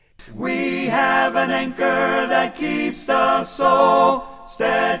We have an anchor that keeps the soul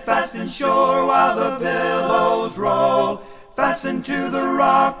steadfast and sure while the billows roll. Fastened to the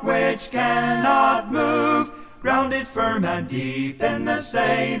rock which cannot move, grounded firm and deep in the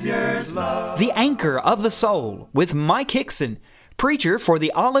Savior's love. The Anchor of the Soul with Mike Hickson, preacher for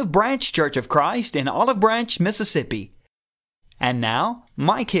the Olive Branch Church of Christ in Olive Branch, Mississippi. And now,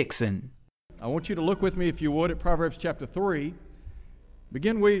 Mike Hickson. I want you to look with me, if you would, at Proverbs chapter 3.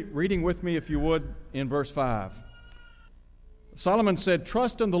 Begin reading with me, if you would, in verse 5. Solomon said,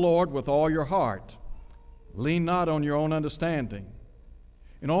 "Trust in the Lord with all your heart. Lean not on your own understanding.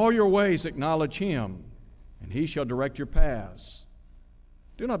 In all your ways acknowledge Him, and He shall direct your paths.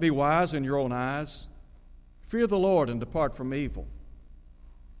 Do not be wise in your own eyes. Fear the Lord and depart from evil.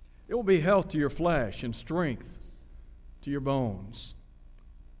 It will be health to your flesh and strength to your bones."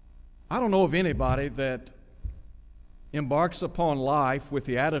 I don't know of anybody that embarks upon life with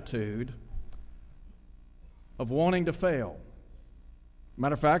the attitude of wanting to fail.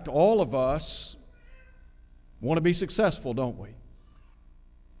 Matter of fact, all of us want to be successful, don't we?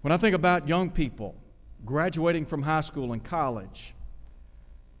 When I think about young people graduating from high school and college,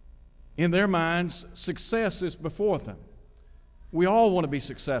 in their minds, success is before them. We all want to be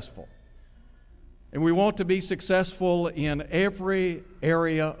successful. And we want to be successful in every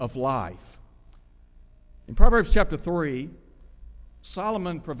area of life. In Proverbs chapter 3,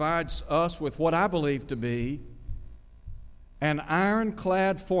 Solomon provides us with what I believe to be an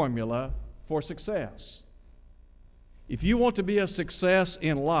ironclad formula for success. If you want to be a success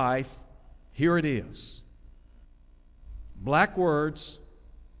in life, here it is. Black words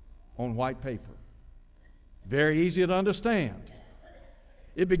on white paper. Very easy to understand.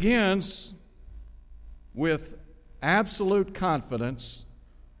 It begins with absolute confidence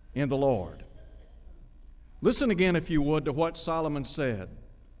in the Lord. Listen again, if you would, to what Solomon said.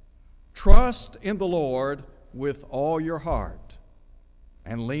 Trust in the Lord with all your heart,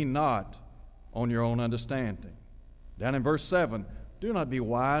 and lean not on your own understanding. Down in verse 7, do not be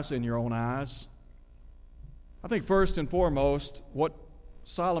wise in your own eyes. I think first and foremost, what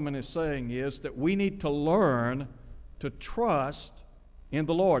Solomon is saying is that we need to learn to trust in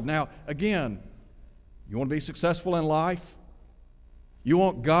the Lord. Now, again, you want to be successful in life? You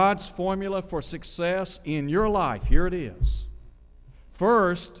want God's formula for success in your life? Here it is.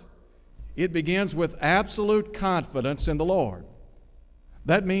 First, it begins with absolute confidence in the Lord.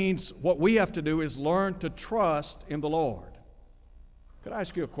 That means what we have to do is learn to trust in the Lord. Could I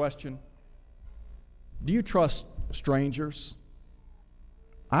ask you a question? Do you trust strangers?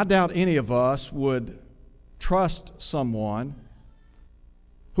 I doubt any of us would trust someone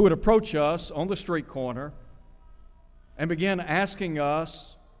who would approach us on the street corner and begin asking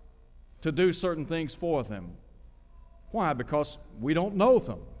us to do certain things for them. Why? Because we don't know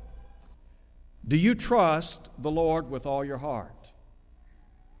them. Do you trust the Lord with all your heart?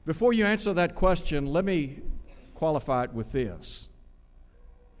 Before you answer that question, let me qualify it with this.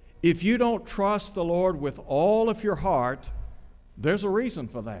 If you don't trust the Lord with all of your heart, there's a reason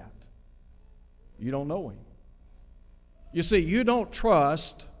for that. You don't know Him. You see, you don't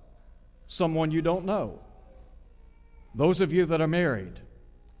trust someone you don't know. Those of you that are married,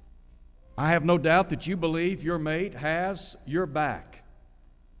 I have no doubt that you believe your mate has your back.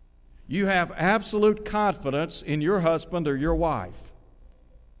 You have absolute confidence in your husband or your wife.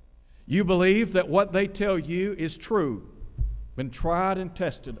 You believe that what they tell you is true, been tried and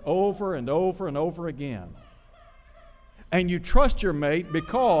tested over and over and over again. And you trust your mate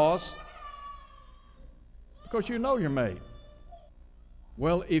because you know your mate.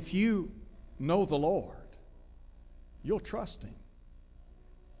 Well, if you know the Lord, you'll trust Him.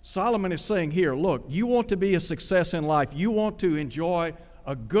 Solomon is saying here, look, you want to be a success in life, you want to enjoy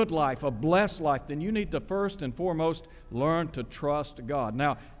a good life, a blessed life, then you need to first and foremost learn to trust God.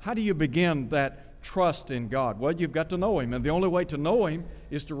 Now, how do you begin that trust in God? Well, you've got to know Him, and the only way to know Him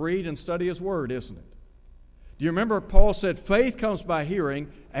is to read and study His Word, isn't it? Do you remember Paul said, faith comes by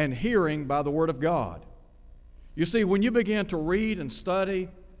hearing, and hearing by the Word of God. You see, when you begin to read and study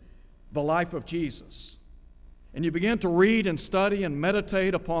the life of Jesus, and you begin to read and study and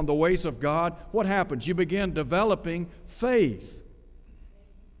meditate upon the ways of God, what happens? You begin developing faith.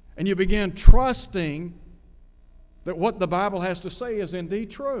 And you begin trusting that what the Bible has to say is indeed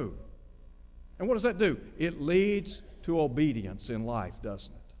true. And what does that do? It leads to obedience in life,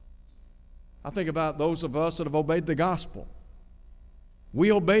 doesn't it? I think about those of us that have obeyed the gospel. We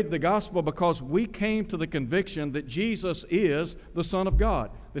obeyed the gospel because we came to the conviction that Jesus is the Son of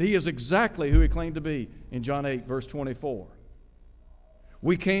God, that He is exactly who He claimed to be in John 8, verse 24.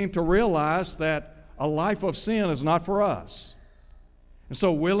 We came to realize that a life of sin is not for us. And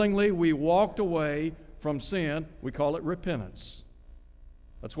so willingly we walked away from sin. We call it repentance.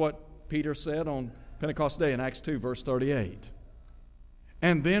 That's what Peter said on Pentecost Day in Acts 2, verse 38.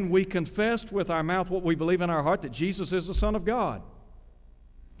 And then we confessed with our mouth what we believe in our heart, that Jesus is the Son of God,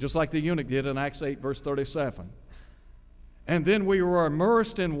 just like the eunuch did in Acts 8, verse 37. And then we were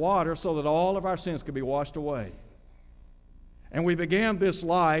immersed in water so that all of our sins could be washed away. And we began this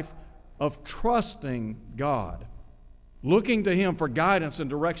life of trusting God, looking to Him for guidance and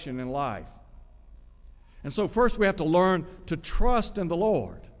direction in life. And so first we have to learn to trust in the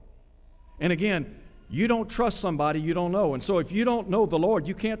Lord. And again, you don't trust somebody you don't know. And so if you don't know the Lord,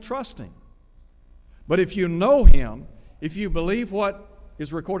 you can't trust Him. But if you know Him, if you believe what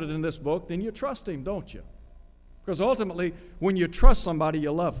is recorded in this book, then you trust Him, don't you? Because ultimately, when you trust somebody,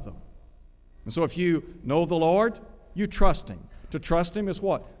 you love them. And so if you know the Lord, you trust Him. To trust Him is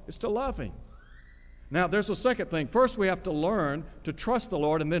what? It's to love Him. Now, there's a second thing. First, we have to learn to trust the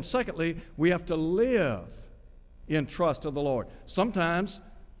Lord, and then secondly, we have to live in trust of the Lord. Sometimes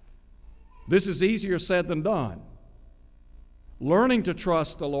this is easier said than done. Learning to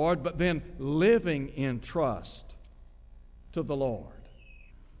trust the Lord, but then living in trust to the Lord.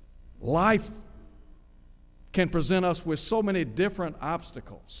 Life can present us with so many different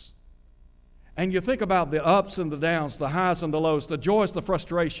obstacles. And you think about the ups and the downs, the highs and the lows, the joys, the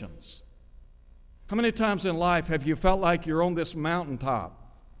frustrations. How many times in life have you felt like you're on this mountaintop?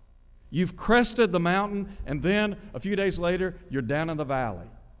 You've crested the mountain, and then a few days later, you're down in the valley.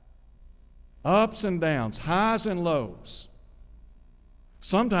 Ups and downs, highs and lows.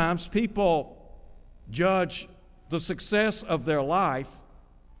 Sometimes people judge the success of their life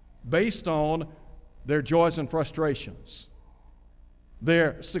based on their joys and frustrations,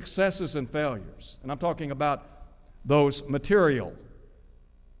 their successes and failures. And I'm talking about those material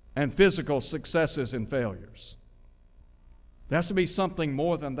and physical successes and failures. There has to be something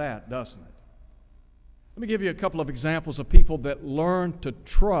more than that, doesn't it? Let me give you a couple of examples of people that learn to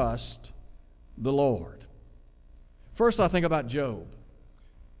trust the Lord. First, I think about Job.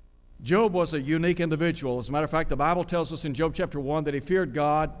 Job was a unique individual. As a matter of fact, the Bible tells us in Job chapter 1 that he feared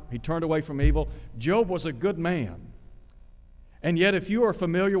God, he turned away from evil. Job was a good man. And yet, if you are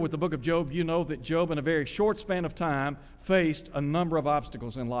familiar with the book of Job, you know that Job, in a very short span of time, faced a number of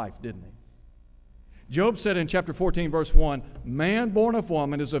obstacles in life, didn't he? Job said in chapter 14, verse 1, "Man born of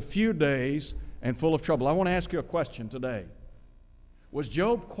woman is a few days and full of trouble." I want to ask you a question today. Was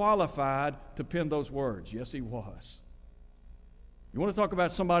Job qualified to pen those words? Yes, he was. You want to talk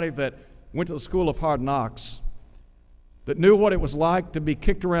about somebody that went to the school of hard knocks, that knew what it was like to be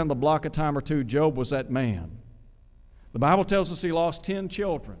kicked around the block a time or two? Job was that man. The Bible tells us he lost 10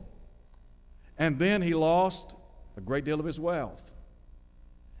 children, and then he lost a great deal of his wealth.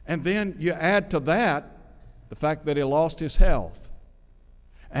 And then you add to that the fact that he lost his health.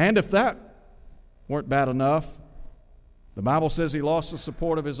 And if that weren't bad enough, the Bible says he lost the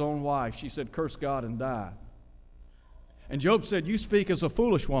support of his own wife. She said, "Curse God and die." And Job said, "You speak as a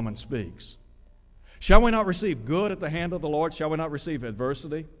foolish woman speaks. Shall we not receive good at the hand of the Lord? Shall we not receive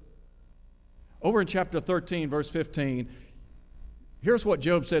adversity?" Over in chapter 13, verse 15, here's what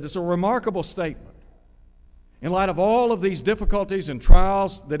Job said. It's a remarkable statement. In light of all of these difficulties and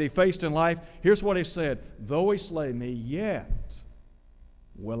trials that he faced in life, here's what he said: "Though he slay me, yet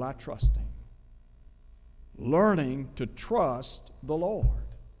will I trust him." Learning to trust the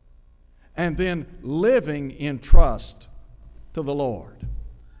Lord, and then living in trust to the Lord.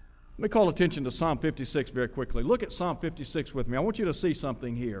 Let me call attention to Psalm 56 very quickly. Look at Psalm 56 with me. I want you to see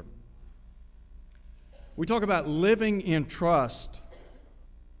something here. We talk about living in trust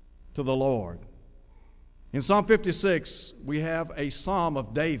to the Lord. In Psalm 56, we have a psalm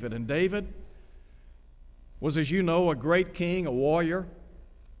of David. And David was, as you know, a great king, a warrior.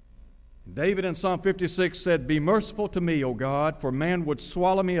 David in Psalm 56 said, "Be merciful to me, O God, for man would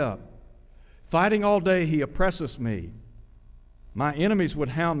swallow me up. Fighting all day he oppresses me. My enemies would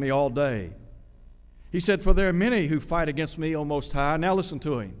hound me all day." He said, "For there are many who fight against me, O Most High." Now listen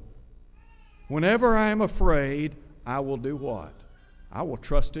to him. "Whenever I am afraid, I will do what? I will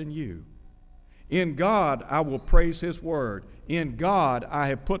trust in you. In God I will praise His word. In God I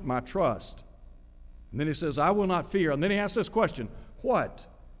have put my trust." And then he says, "I will not fear." And then he asks this question: "What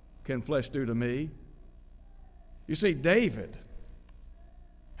can flesh do to me?" You see, David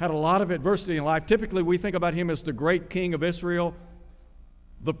had a lot of adversity in life. Typically, we think about him as the great king of Israel,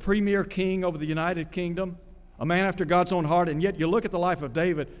 the premier king over the United Kingdom, a man after God's own heart. And yet you look at the life of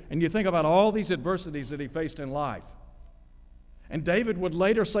David and you think about all these adversities that he faced in life. And David would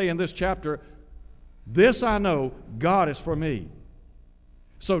later say in this chapter, "This I know, God is for me."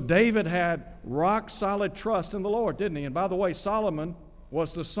 So David had rock-solid trust in the Lord, didn't he? And by the way, Solomon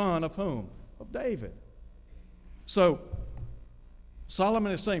was the son of whom? Of David. So,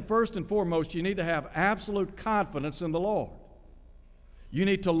 Solomon is saying, first and foremost, you need to have absolute confidence in the Lord. You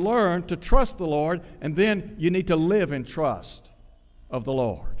need to learn to trust the Lord, and then you need to live in trust of the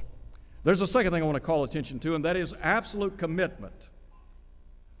Lord. There's a second thing I want to call attention to, and that is absolute commitment.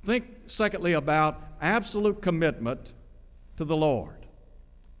 Think, secondly, about absolute commitment to the Lord.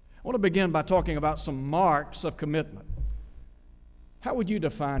 I want to begin by talking about some marks of commitment. How would you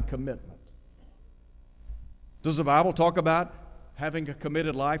define commitment? Does the Bible talk about having a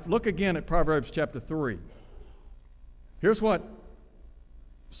committed life? Look again at Proverbs chapter 3. Here's what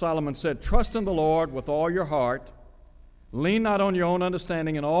Solomon said, "Trust in the Lord with all your heart. Lean not on your own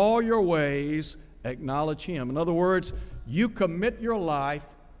understanding. In all your ways acknowledge Him." In other words, you commit your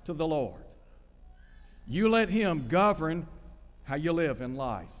life to the Lord. You let Him govern how you live in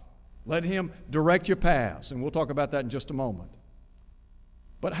life. Let Him direct your paths, and we'll talk about that in just a moment.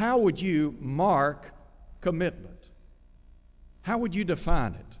 But how would you mark commitment? How would you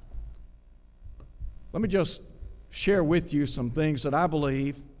define it? Let me just share with you some things that I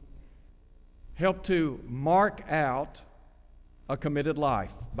believe help to mark out a committed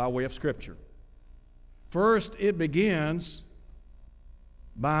life by way of Scripture. First, it begins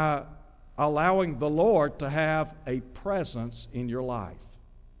by allowing the Lord to have a presence in your life.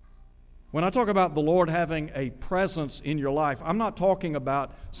 When I talk about the Lord having a presence in your life, I'm not talking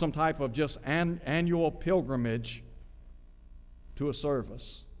about some type of just annual pilgrimage to a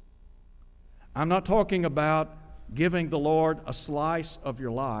service. I'm not talking about giving the Lord a slice of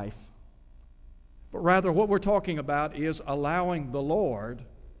your life, but rather what we're talking about is allowing the Lord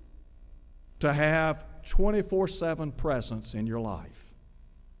to have 24/7 presence in your life.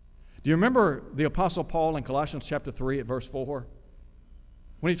 Do you remember the Apostle Paul in Colossians chapter 3 at verse 4?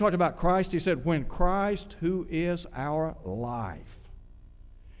 When he talked about Christ, he said, "When Christ, who is our life."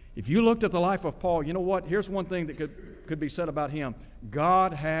 If you looked at the life of Paul, you know what? Here's one thing that could be said about him.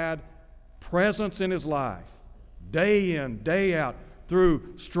 God had presence in his life, day in, day out,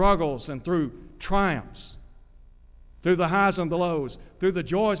 through struggles and through triumphs, through the highs and the lows, through the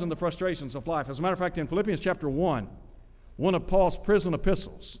joys and the frustrations of life. As a matter of fact, in Philippians chapter 1, one of Paul's prison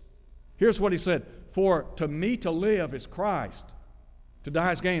epistles, here's what he said, "For to me to live is Christ, to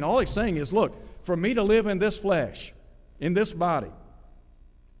die is gain." All he's saying is, look, for me to live in this flesh, in this body,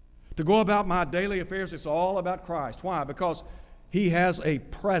 to go about my daily affairs, it's all about Christ. Why? Because He has a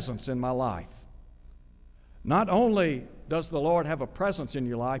presence in my life. Not only does the Lord have a presence in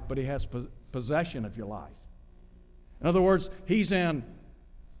your life, but He has possession of your life. In other words, He's the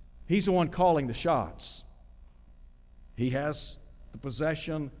one calling the shots. He has the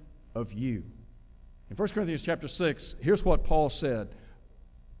possession of you. In 1 Corinthians chapter 6, here's what Paul said.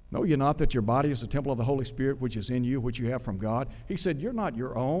 "Know ye not that your body is the temple of the Holy Spirit which is in you, which you have from God?" He said, "You're not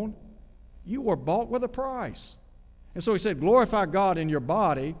your own. You were bought with a price." And so he said, glorify God in your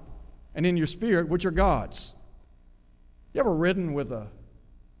body and in your spirit, which are God's. You ever ridden with a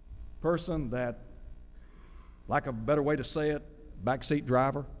person that, like a better way to say it, backseat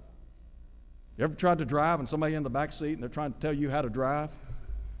driver? You ever tried to drive and somebody in the back seat and they're trying to tell you how to drive?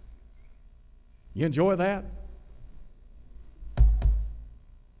 You enjoy that?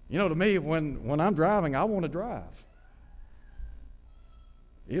 You know, to me, when I'm driving, I want to drive.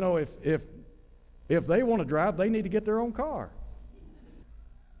 You know, if they want to drive, they need to get their own car.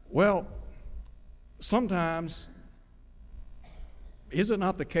 Well, sometimes, is it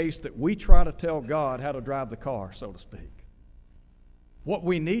not the case that we try to tell God how to drive the car, so to speak? What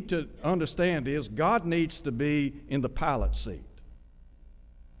we need to understand is God needs to be in the pilot seat.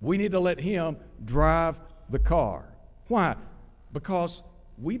 We need to let Him drive the car. Why? Because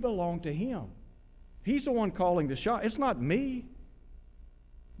we belong to Him. He's the one calling the shot. It's not me.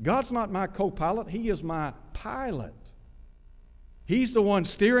 God's not my co-pilot. He is my pilot. He's the one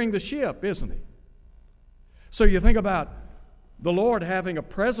steering the ship, isn't He? So you think about the Lord having a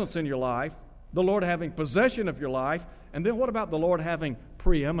presence in your life, the Lord having possession of your life, and then what about the Lord having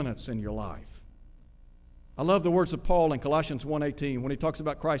preeminence in your life? I love the words of Paul in Colossians 1:18. When he talks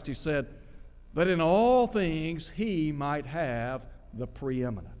about Christ, he said that in all things He might have the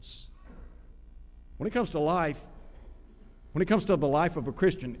preeminence. When it comes to life, when it comes to the life of a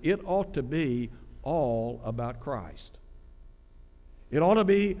Christian, it ought to be all about Christ. It ought to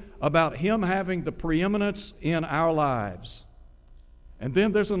be about Him having the preeminence in our lives. And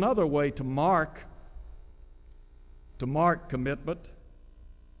then there's another way to mark commitment,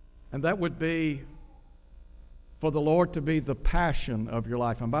 and that would be for the Lord to be the passion of your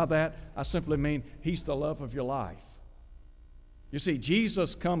life. And by that, I simply mean He's the love of your life. You see,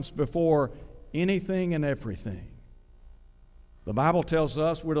 Jesus comes before anything and everything. The Bible tells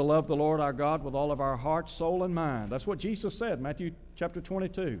us we're to love the Lord our God with all of our heart, soul, and mind. That's what Jesus said, Matthew chapter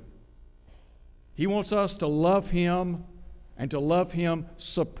 22. He wants us to love Him and to love Him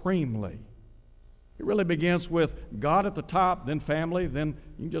supremely. It really begins with God at the top, then family, then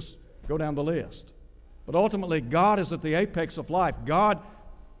you can just go down the list. But ultimately, God is at the apex of life. God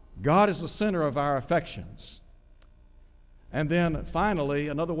is the center of our affections. And then finally,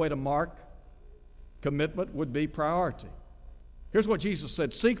 another way to mark commitment would be priority. Here's what Jesus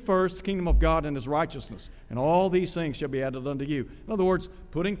said: seek first the kingdom of God and His righteousness, and all these things shall be added unto you. In other words,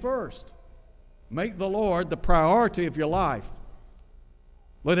 putting first. Make the Lord the priority of your life.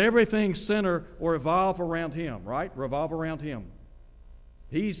 Let everything center or revolve around Him, right? Revolve around Him.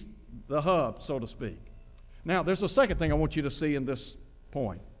 He's the hub, so to speak. Now, there's a second thing I want you to see in this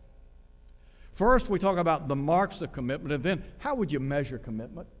point. First, we talk about the marks of commitment, and then how would you measure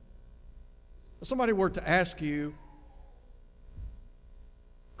commitment? If somebody were to ask you,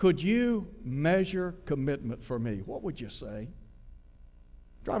 could you measure commitment for me? What would you say?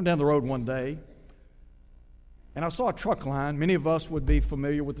 Driving down the road one day, and I saw a truck line. Many of us would be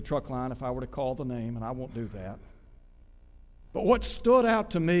familiar with the truck line if I were to call the name, and I won't do that. But what stood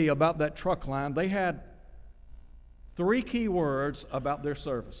out to me about that truck line, they had 3 key words about their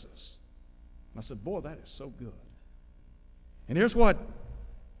services. And I said, boy, that is so good. And here's what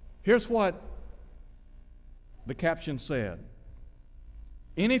the caption said: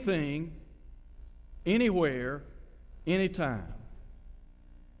 anything, anywhere, anytime.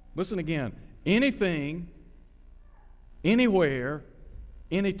 Listen again. Anything, anywhere,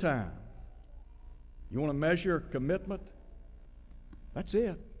 anytime. You want to measure commitment? That's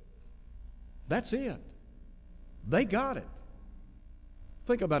it. That's it. They got it.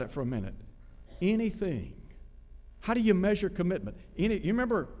 Think about it for a minute. Anything. How do you measure commitment? You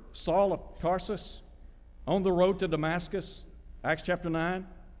remember Saul of Tarsus on the road to Damascus, Acts chapter 9?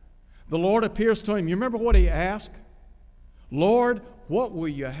 The Lord appears to him. You remember what he asked? Lord, what will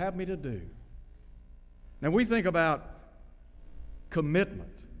you have me to do? Now we think about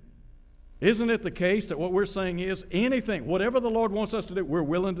commitment. Isn't it the case that what we're saying is anything, whatever the Lord wants us to do, we're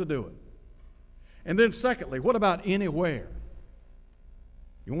willing to do it? And then secondly, what about anywhere?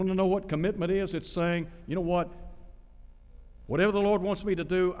 You want to know what commitment is? It's saying, you know what? Whatever the Lord wants me to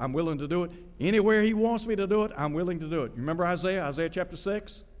do, I'm willing to do it. Anywhere He wants me to do it, I'm willing to do it. You remember Isaiah chapter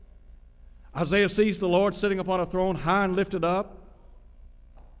 6? Isaiah sees the Lord sitting upon a throne, high and lifted up.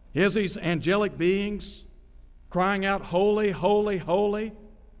 He has these angelic beings crying out, holy, holy, holy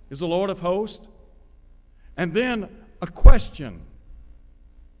is the Lord of hosts. And then a question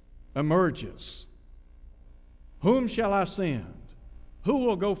emerges. Whom shall I send? Who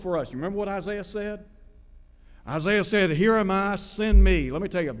will go for us? You remember what Isaiah said? Isaiah said, here am I, send me. Let me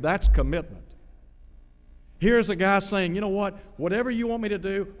tell you, that's commitment. Here's a guy saying, you know what? Whatever you want me to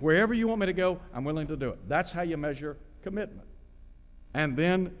do, wherever you want me to go, I'm willing to do it. That's how you measure commitment. And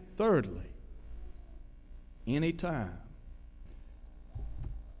then thirdly, any time.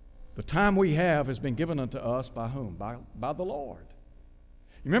 The time we have has been given unto us by whom? By the Lord.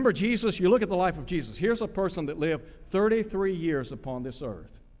 You remember Jesus? You look at the life of Jesus. Here's a person that lived 33 years upon this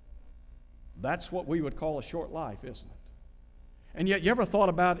earth. That's what we would call a short life, isn't it? And yet, you ever thought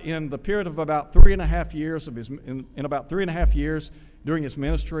about in the period of about 3.5 years of in about 3.5 years during his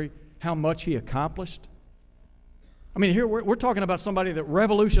ministry, how much he accomplished? I mean, here we're talking about somebody that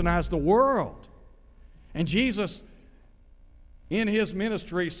revolutionized the world. And Jesus, in his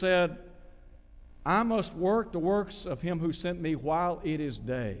ministry, said, I must work the works of him who sent me while it is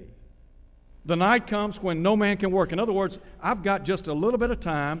day. The night comes when no man can work. In other words, I've got just a little bit of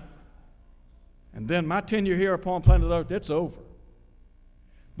time, and then my tenure here upon planet Earth, it's over.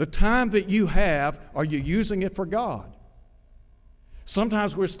 The time that you have, are you using it for God?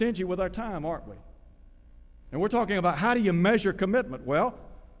 Sometimes we're stingy with our time, aren't we? And we're talking about how do you measure commitment? Well,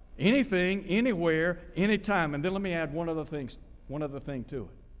 anything, anywhere, anytime. And then let me add one other thing to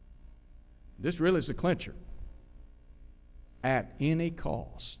it. This really is a clincher. At any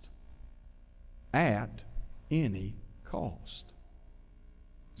cost. At any cost.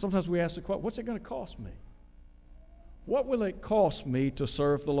 Sometimes we ask the question, what's it going to cost me? What will it cost me to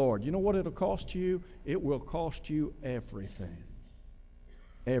serve the Lord? You know what it'll cost you? It will cost you everything.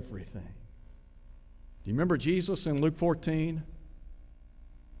 Everything. Do you remember Jesus in Luke 14?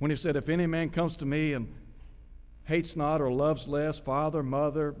 When he said, if any man comes to me and hates not or loves less father,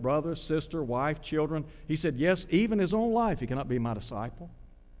 mother, brother, sister, wife, children, he said, yes, even his own life, he cannot be my disciple.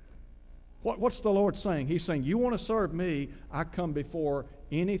 What's the Lord saying? He's saying, you want to serve me, I come before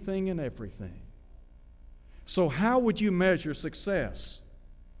anything and everything. So how would you measure success?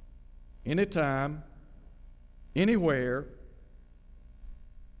 Anytime, anywhere,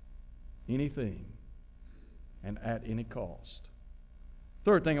 anything and at any cost.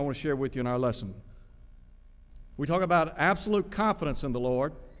 Third thing I want to share with you in our lesson. We talk about absolute confidence in the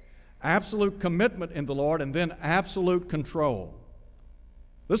Lord, absolute commitment in the Lord, and then absolute control.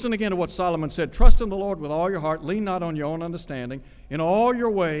 Listen again to what Solomon said. Trust in the Lord with all your heart. Lean not on your own understanding. In all your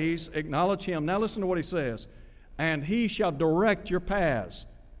ways acknowledge Him. Now listen to what he says. And He shall direct your paths.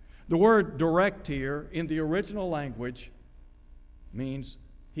 The word direct here in the original language means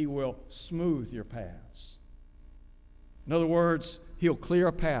He will smooth your paths. In other words, He'll clear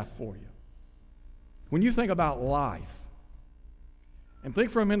a path for you. When you think about life, and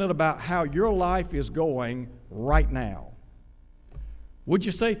think for a minute about how your life is going right now, would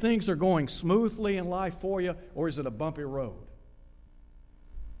you say things are going smoothly in life for you, or is it a bumpy road?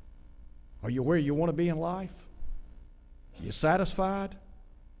 Are you where you want to be in life? Are you satisfied?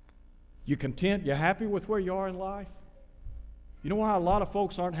 You content? You happy with where you are in life? You know why a lot of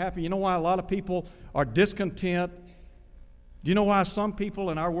folks aren't happy? You know why a lot of people are discontent? Do you know why some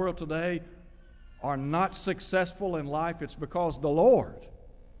people in our world today are not successful in life? It's because the Lord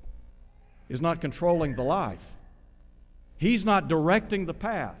is not controlling the life. He's not directing the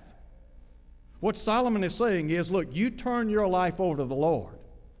path. What Solomon is saying is, look, you turn your life over to the Lord,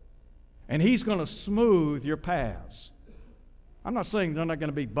 and He's going to smooth your paths. I'm not saying there are not going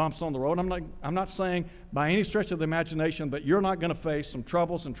to be bumps on the road. I'm not saying by any stretch of the imagination that you're not going to face some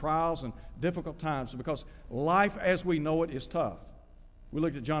troubles and trials and difficult times, because life as we know it is tough. We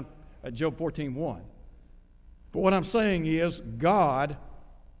looked at Job 14:1. But what I'm saying is God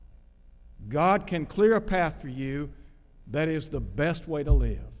can clear a path for you that is the best way to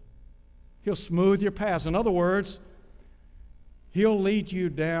live. He'll smooth your paths. In other words, He'll lead you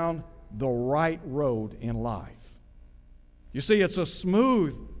down the right road in life. You see, it's a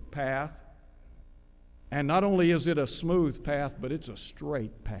smooth path, and not only is it a smooth path, but it's a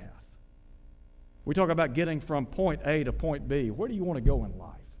straight path. We talk about getting from point A to point B. Where do you want to go in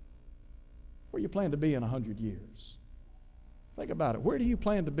life? Where do you plan to be in 100 years? Think about it. Where do you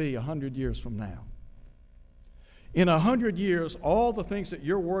plan to be 100 years from now? In 100 years, all the things that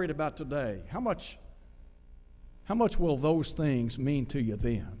you're worried about today, how much will those things mean to you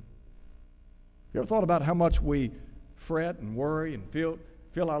then? You ever thought about how much we fret and worry and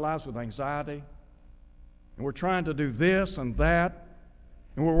fill our lives with anxiety? And we're trying to do this and that,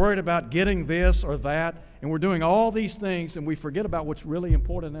 and we're worried about getting this or that, and we're doing all these things, and we forget about what's really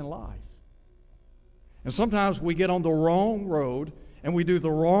important in life. And sometimes we get on the wrong road, and we do the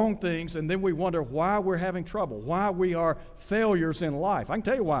wrong things, and then we wonder why we're having trouble, why we are failures in life. I can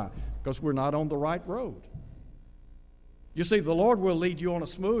tell you why. Because we're not on the right road. You see, the Lord will lead you on a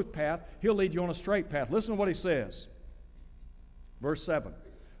smooth path. He'll lead you on a straight path. Listen to what He says. Verse 7.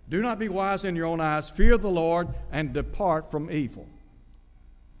 Do not be wise in your own eyes. Fear the Lord and depart from evil.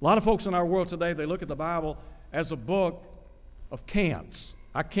 A lot of folks in our world today, they look at the Bible as a book of can'ts.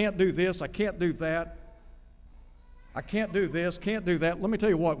 I can't do this. I can't do that. I can't do this, can't do that. Let me tell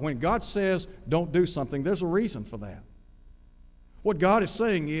you what, when God says don't do something, there's a reason for that. What God is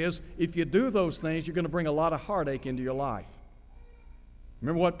saying is, if you do those things, you're going to bring a lot of heartache into your life.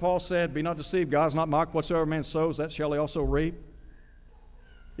 Remember what Paul said, be not deceived, God is not mocked, whatsoever man sows, that shall he also reap.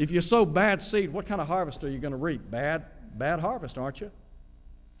 If you sow bad seed, what kind of harvest are you going to reap? Bad harvest, aren't you?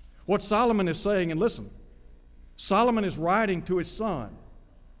 What Solomon is saying, and listen, Solomon is writing to his son.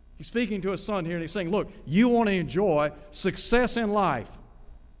 He's speaking to his son here, and he's saying, look, you want to enjoy success in life,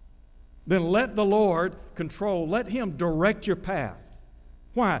 then let the Lord control, let Him direct your path.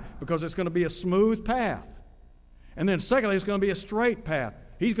 Why? Because it's going to be a smooth path. And then secondly, it's going to be a straight path.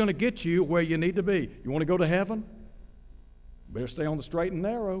 He's going to get you where you need to be. You want to go to heaven? You better stay on the straight and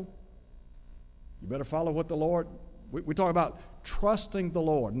narrow. You better follow what the Lord, we talk about trusting the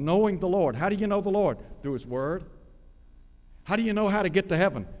Lord, knowing the Lord. How do you know the Lord? Through His Word. How do you know how to get to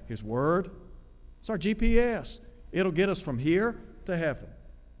heaven? His Word. It's our GPS. It'll get us from here to heaven.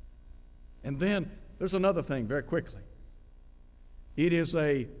 And then there's another thing very quickly. It is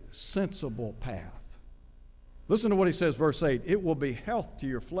a sensible path. Listen to what he says, verse 8. It will be health to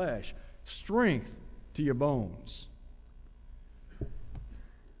your flesh, strength to your bones.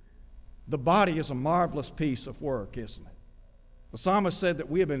 The body is a marvelous piece of work, isn't it? The psalmist said that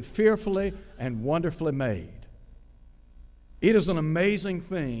we have been fearfully and wonderfully made. It is an amazing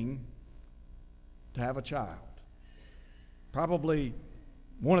thing to have a child. Probably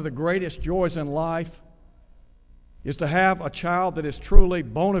one of the greatest joys in life is to have a child that is truly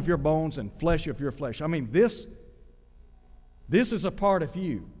bone of your bones and flesh of your flesh. I mean, this is a part of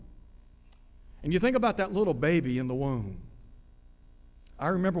you. And you think about that little baby in the womb. I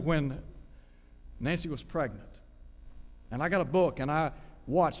remember when Nancy was pregnant, and I got a book, and I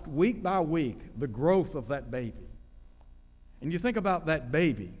watched week by week the growth of that baby. And you think about that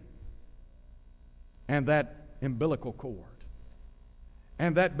baby and that umbilical cord.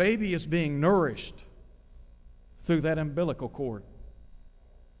 And that baby is being nourished through that umbilical cord.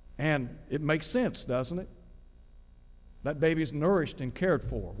 And it makes sense, doesn't it? That baby is nourished and cared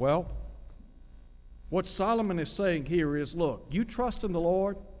for. Well, what Solomon is saying here is, look, you trust in the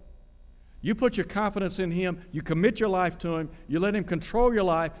Lord, you put your confidence in Him, you commit your life to Him, you let Him control your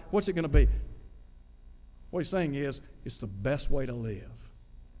life, what's it going to be? What he's saying is, it's the best way to live.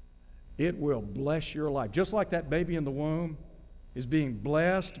 It will bless your life. Just like that baby in the womb is being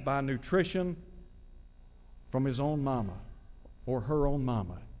blessed by nutrition from his own mama or her own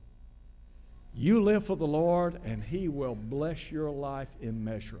mama. You live for the Lord, and He will bless your life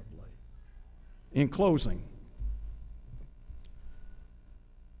immeasurably. In closing,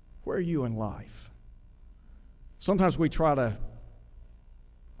 where are you in life? Sometimes we try to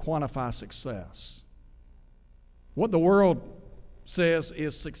quantify success. What the world says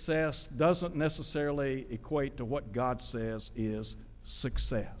is success doesn't necessarily equate to what God says is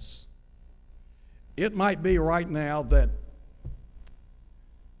success. It might be right now that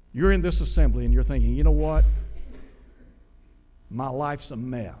you're in this assembly and you're thinking, you know what? My life's a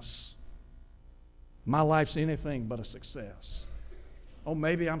mess. My life's anything but a success. Oh,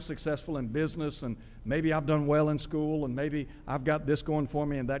 maybe I'm successful in business, and maybe I've done well in school, and maybe I've got this going for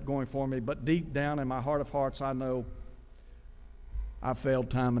me and that going for me, but deep down in my heart of hearts, I know I've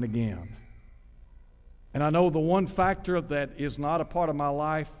failed time and again. And I know the one factor that is not a part of my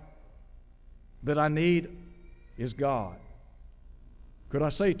life that I need is God. Could I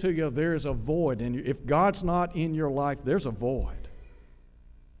say to you, there is a void in you. If God's not in your life, there's a void.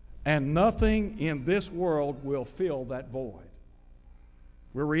 And nothing in this world will fill that void.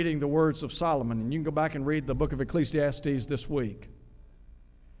 We're reading the words of Solomon, and you can go back and read the book of Ecclesiastes this week.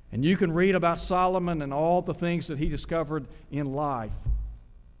 And you can read about Solomon and all the things that he discovered in life.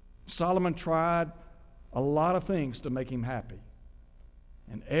 Solomon tried a lot of things to make him happy.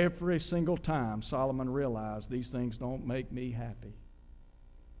 And every single time Solomon realized these things don't make me happy.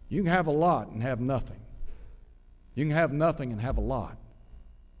 You can have a lot and have nothing. You can have nothing and have a lot.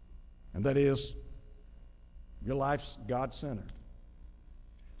 And that is, your life's God-centered.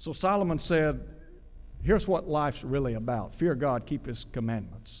 So Solomon said, here's what life's really about. Fear God, keep His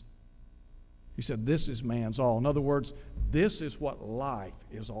commandments. He said, this is man's all. In other words, this is what life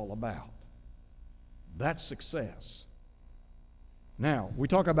is all about. That's success. Now, we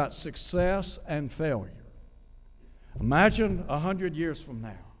talk about success and failure. Imagine 100 years from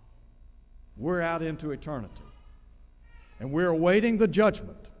now, we're out into eternity, and we're awaiting the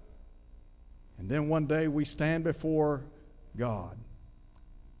judgment. And then one day we stand before God,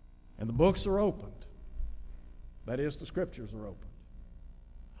 and the books are opened. That is, the Scriptures are opened.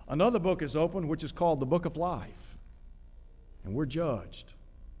 Another book is opened, which is called the Book of Life, and we're judged.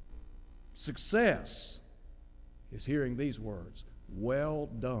 Success is hearing these words, well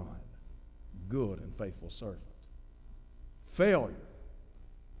done, good and faithful servant. Failure,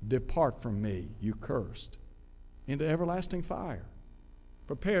 depart from me, you cursed, into everlasting fire,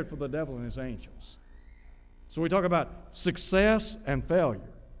 prepared for the devil and his angels. So we talk about success and failure.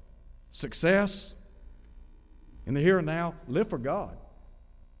 Success in the here and now, live for God.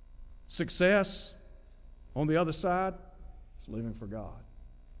 Success on the other side is living for God.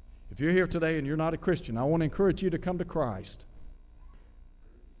 If you're here today and you're not a Christian, I want to encourage you to come to Christ.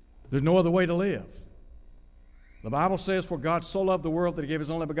 There's no other way to live. The Bible says, for God so loved the world that He gave His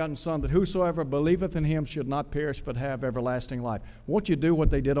only begotten Son, that whosoever believeth in Him should not perish but have everlasting life. Won't you do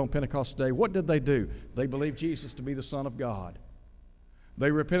what they did on Pentecost Day? What did they do? They believed Jesus to be the Son of God. They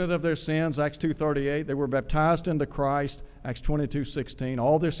repented of their sins, Acts 2:38. They were baptized into Christ, Acts 22:16.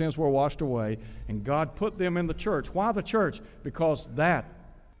 All their sins were washed away, and God put them in the church. Why the church? Because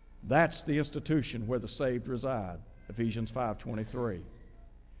that's the institution where the saved reside, Ephesians 5:23.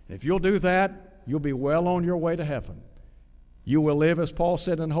 If you'll do that, you'll be well on your way to heaven. You will live, as Paul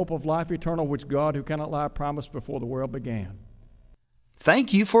said, in hope of life eternal, which God, who cannot lie, promised before the world began.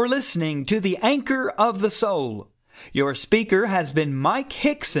 Thank you for listening to the Anchor of the Soul. Your speaker has been Mike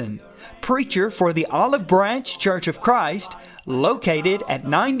Hickson, preacher for the Olive Branch Church of Christ, located at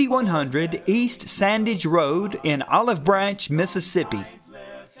 9100 East Sandage Road in Olive Branch, Mississippi.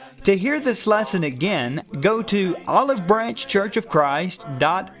 To hear this lesson again, go to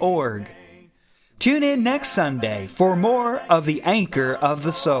olivebranchchurchofchrist.org. Tune in next Sunday for more of the Anchor of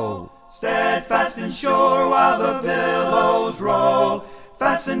the Soul. Steadfast and sure while the billows roll,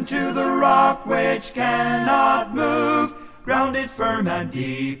 fastened to the rock which cannot move, grounded firm and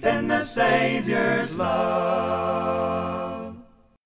deep in the Savior's love.